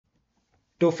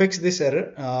To fix this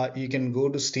error, you can go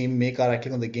to Steam, make a right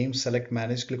click on the game, select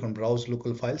manage, click on browse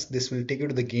local files. This will take you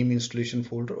to the game installation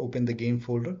folder. Open the game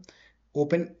folder,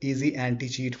 open easy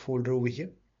anti-cheat folder over here,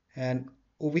 and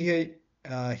over here,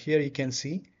 here you can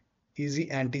see easy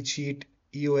anti-cheat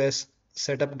EOS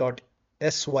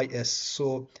setup.sys.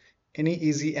 So any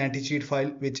easy anti-cheat file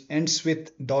which ends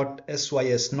with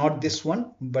 .sys, not this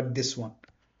one, but this one,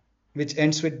 which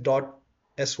ends with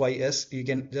 .sys, you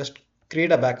can just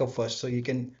create a backup first. So you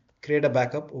can create a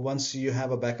backup. Once you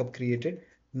have a backup created,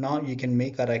 now you can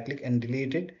make a right click and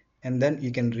delete it, and then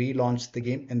you can relaunch the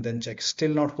game and then check.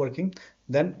 Still not working,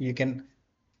 then you can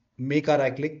make a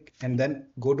right click and then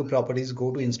go to properties,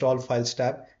 go to install files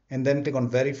tab, and then click on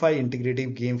verify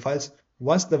integrative game files.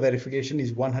 Once the verification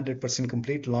is 100%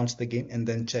 complete, launch the game and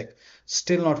then check.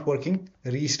 Still not working,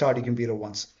 restart your computer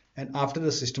once. And after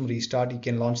the system restart, you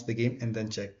can launch the game and then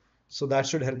check. So that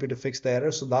should help you to fix the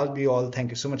error. So that'll be all. Thank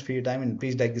you so much for your time, and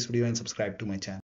please like this video and subscribe to my channel.